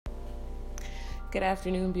Good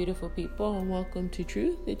afternoon, beautiful people, and welcome to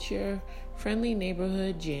Truth. It's your friendly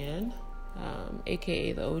neighborhood Jan,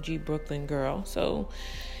 aka the OG Brooklyn girl. So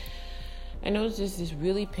I noticed there's this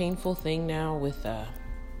really painful thing now with a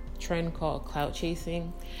trend called clout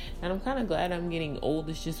chasing, and I'm kind of glad I'm getting old.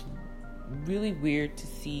 It's just really weird to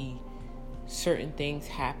see certain things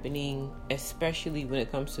happening, especially when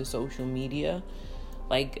it comes to social media.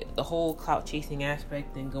 Like the whole clout chasing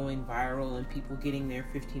aspect and going viral and people getting their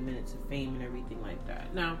 15 minutes of fame and everything like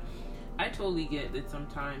that. Now, I totally get that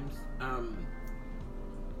sometimes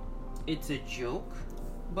it's a joke,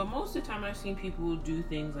 but most of the time I've seen people do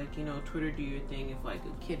things like, Twitter do your thing if like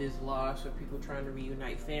a kid is lost or people trying to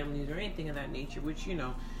reunite families or anything of that nature, which,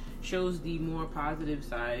 shows the more positive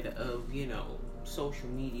side of, social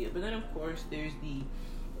media. But then of course there's the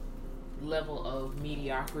level of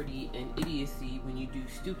mediocrity and idiocy when you do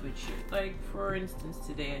stupid shit. Like, for instance,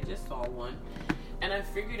 today I just saw one and I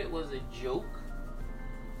figured it was a joke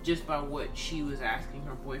just by what she was asking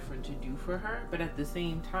her boyfriend to do for her, but at the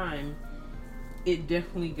same time it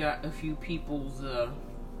definitely got a few people's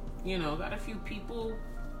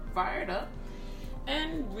fired up,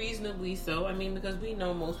 and reasonably so. I mean, because we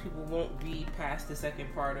know most people won't read past the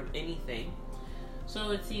second part of anything.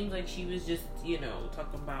 So it seems like she was just,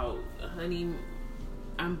 talking about, honey,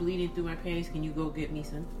 I'm bleeding through my panties. Can you go get me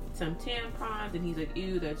some tampons? And he's like,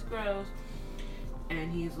 ew, that's gross.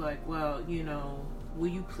 And he's like, well, will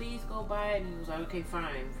you please go buy it? And he was like, okay,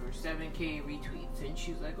 fine, for 7K retweets. And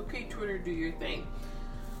she's like, okay, Twitter, do your thing.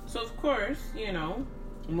 So, of course,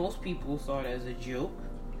 most people saw it as a joke.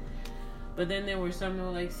 But then there were some that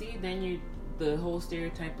were like, see, then the whole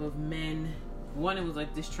stereotype of men. One, it was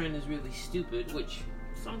like, this trend is really stupid, which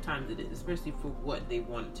sometimes it is, especially for what they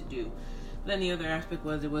wanted to do. But then the other aspect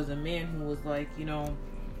was, it was a man who was like,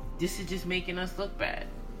 this is just making us look bad.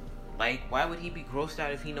 Like, why would he be grossed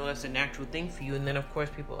out if he knows that's a natural thing for you? And then, of course,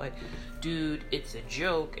 people are like, dude, it's a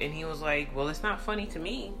joke. And he was like, well, it's not funny to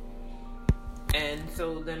me. And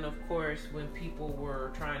so then, of course, when people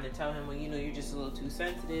were trying to tell him, well, you're just a little too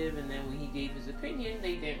sensitive. And then when he gave his opinion,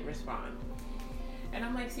 they didn't respond. And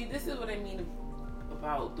I'm like, see, this is what I mean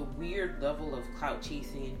about the weird level of clout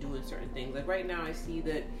chasing and doing certain things. Like right now I see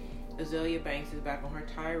that Azealia Banks is back on her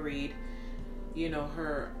tirade,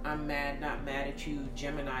 her I'm mad, not mad at you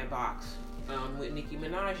Gemini box with Nicki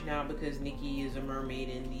Minaj now, because Nicki is a mermaid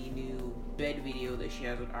in the new bed video that she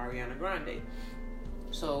has with Ariana Grande.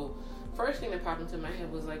 So first thing that popped into my head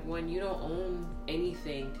was like, one, you don't own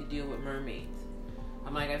anything to deal with mermaids.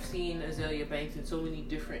 I'm like, I've seen Azealia Banks in so many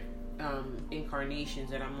different incarnations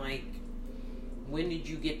that I'm like, when did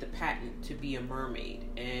you get the patent to be a mermaid?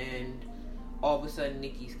 And all of a sudden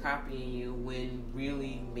Nicki's copying you, when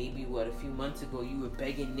really maybe a few months ago you were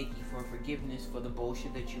begging Nicki for forgiveness for the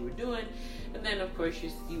bullshit that you were doing. And then of course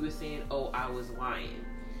you were saying, oh, I was lying.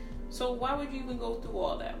 So why would you even go through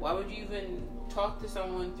all that? Why would you even talk to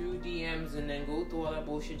someone through DMs and then go through all that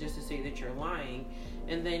bullshit just to say that you're lying?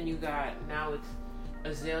 And then you got, now it's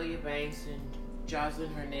Azealia Banks and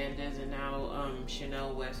Jocelyn Hernandez and now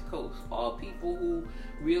Chanel West Coast. All people who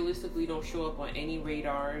realistically don't show up on any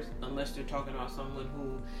radars unless they're talking about someone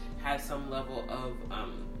who has some level of,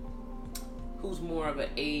 who's more of an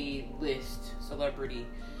A-list celebrity,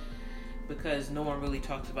 because no one really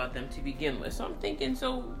talks about them to begin with. So I'm thinking,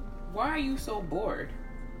 so why are you so bored?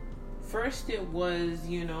 First it was,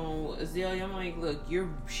 Azealia, I'm like, look,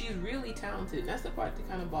 she's really talented. That's the part that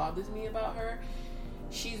kind of bothers me about her.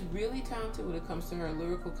 She's really talented when it comes to her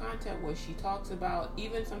lyrical content, what she talks about,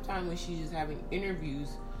 even sometimes when she's just having interviews,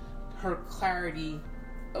 her clarity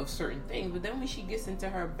of certain things. But then when she gets into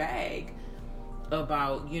her bag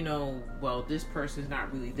about, well, this person's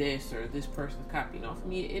not really this, or this person's copying off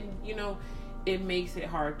me, it makes it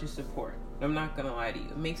hard to support. I'm not going to lie to you.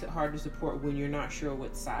 It makes it hard to support when you're not sure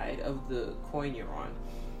what side of the coin you're on.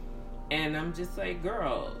 And I'm just like,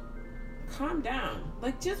 girl, calm down.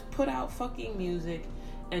 Like, just put out fucking music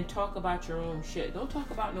and talk about your own shit. Don't talk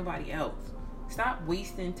about nobody else. Stop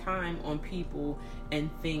wasting time on people and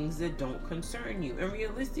things that don't concern you. And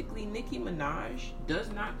realistically, Nicki Minaj does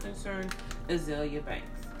not concern Azealia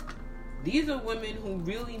Banks. These are women who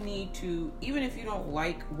really need to, even if you don't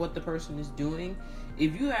like what the person is doing,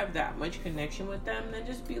 if you have that much connection with them, then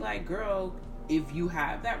just be like, girl, if you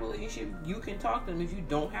have that relationship, you can talk to them. If you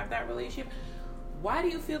don't have that relationship, why do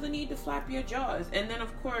you feel the need to flap your jaws? And then,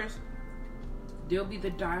 of course, there'll be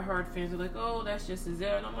the diehard fans who are like, oh, that's just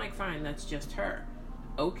Azealia. And I'm like, fine, that's just her.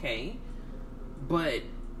 Okay. But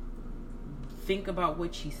think about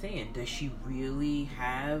what she's saying. Does she really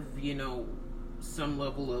have, some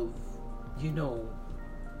level of,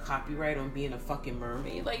 copyright on being a fucking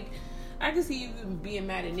mermaid? Like, I can see you being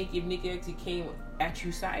mad at Nikki if Nikki actually came at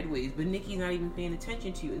you sideways, but Nikki's not even paying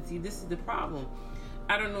attention to you. And see, this is the problem.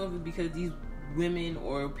 I don't know if it's because these women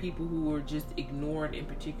or people who are just ignored in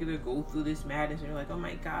particular go through this madness and they're like, oh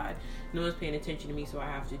my God, no one's paying attention to me, so I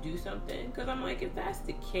have to do something. Because I'm like, if that's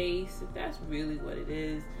the case, if that's really what it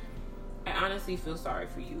is, I honestly feel sorry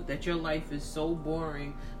for you, that your life is so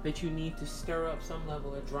boring that you need to stir up some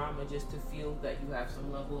level of drama just to feel that you have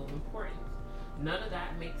some level of importance. None of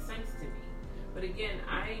that makes sense to me. But again,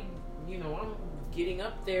 I'm getting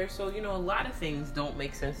up there, so a lot of things don't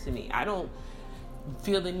make sense to me. I don't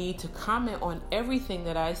feel the need to comment on everything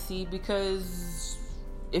that I see, because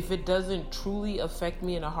if it doesn't truly affect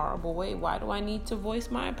me in a horrible way, why do I need to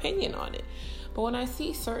voice my opinion on it? But when I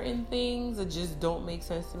see certain things that just don't make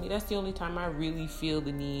sense to me, that's the only time I really feel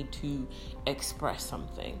the need to express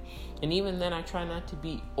something. And even then, I try not to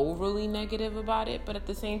be overly negative about it, but at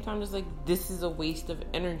the same time, it's like, this is a waste of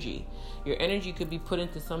energy. Your energy could be put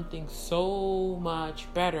into something so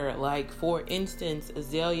much better. Like, for instance,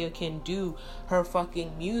 Azalea can do her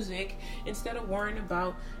fucking music instead of worrying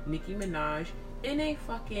about Nicki Minaj in a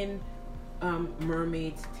fucking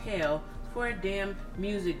mermaid's tail for a damn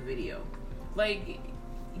music video. Like,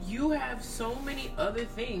 you have so many other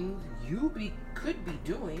things you could be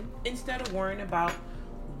doing instead of worrying about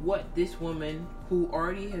what this woman who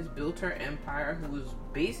already has built her empire, who has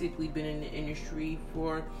basically been in the industry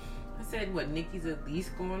for, Nicki's at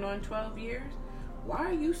least going on 12 years? Why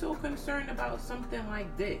are you so concerned about something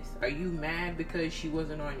like this? Are you mad because she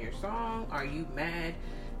wasn't on your song? Are you mad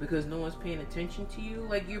because no one's paying attention to you?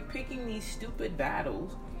 Like, you're picking these stupid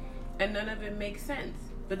battles and none of it makes sense.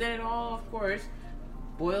 But then it all, of course,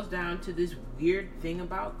 boils down to this weird thing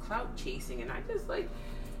about clout chasing. And I just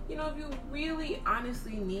if you really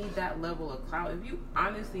honestly need that level of clout, if you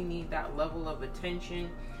honestly need that level of attention,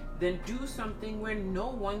 then do something where no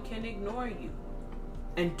one can ignore you.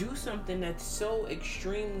 And do something that's so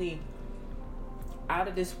extremely out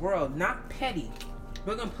of this world. Not petty,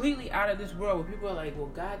 but completely out of this world, where people are like, well,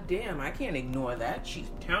 goddamn, I can't ignore that. She's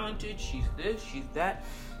talented, she's this, she's that.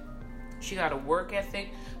 She got a work ethic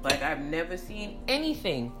like I've never seen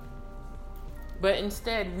anything. But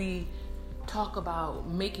instead, we talk about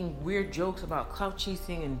making weird jokes about clout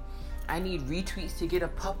chasing, and I need retweets to get a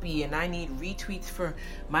puppy, and I need retweets for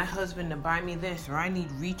my husband to buy me this, or I need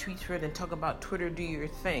retweets for it, and talk about Twitter, do your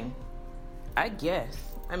thing. I guess.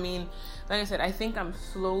 I mean, like I said, I think I'm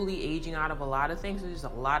slowly aging out of a lot of things. There's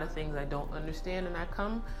just a lot of things I don't understand, and I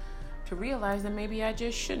come to realize that maybe I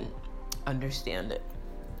just shouldn't understand it.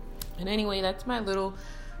 And anyway, that's my little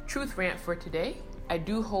truth rant for today. I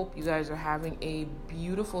do hope you guys are having a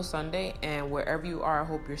beautiful Sunday, and wherever you are, I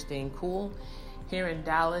hope you're staying cool. Here in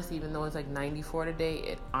Dallas, even though it's like 94 today,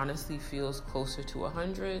 it honestly feels closer to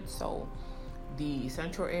 100. So the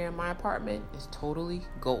central air in my apartment is totally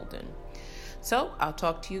golden. So I'll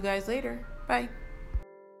talk to you guys later. Bye.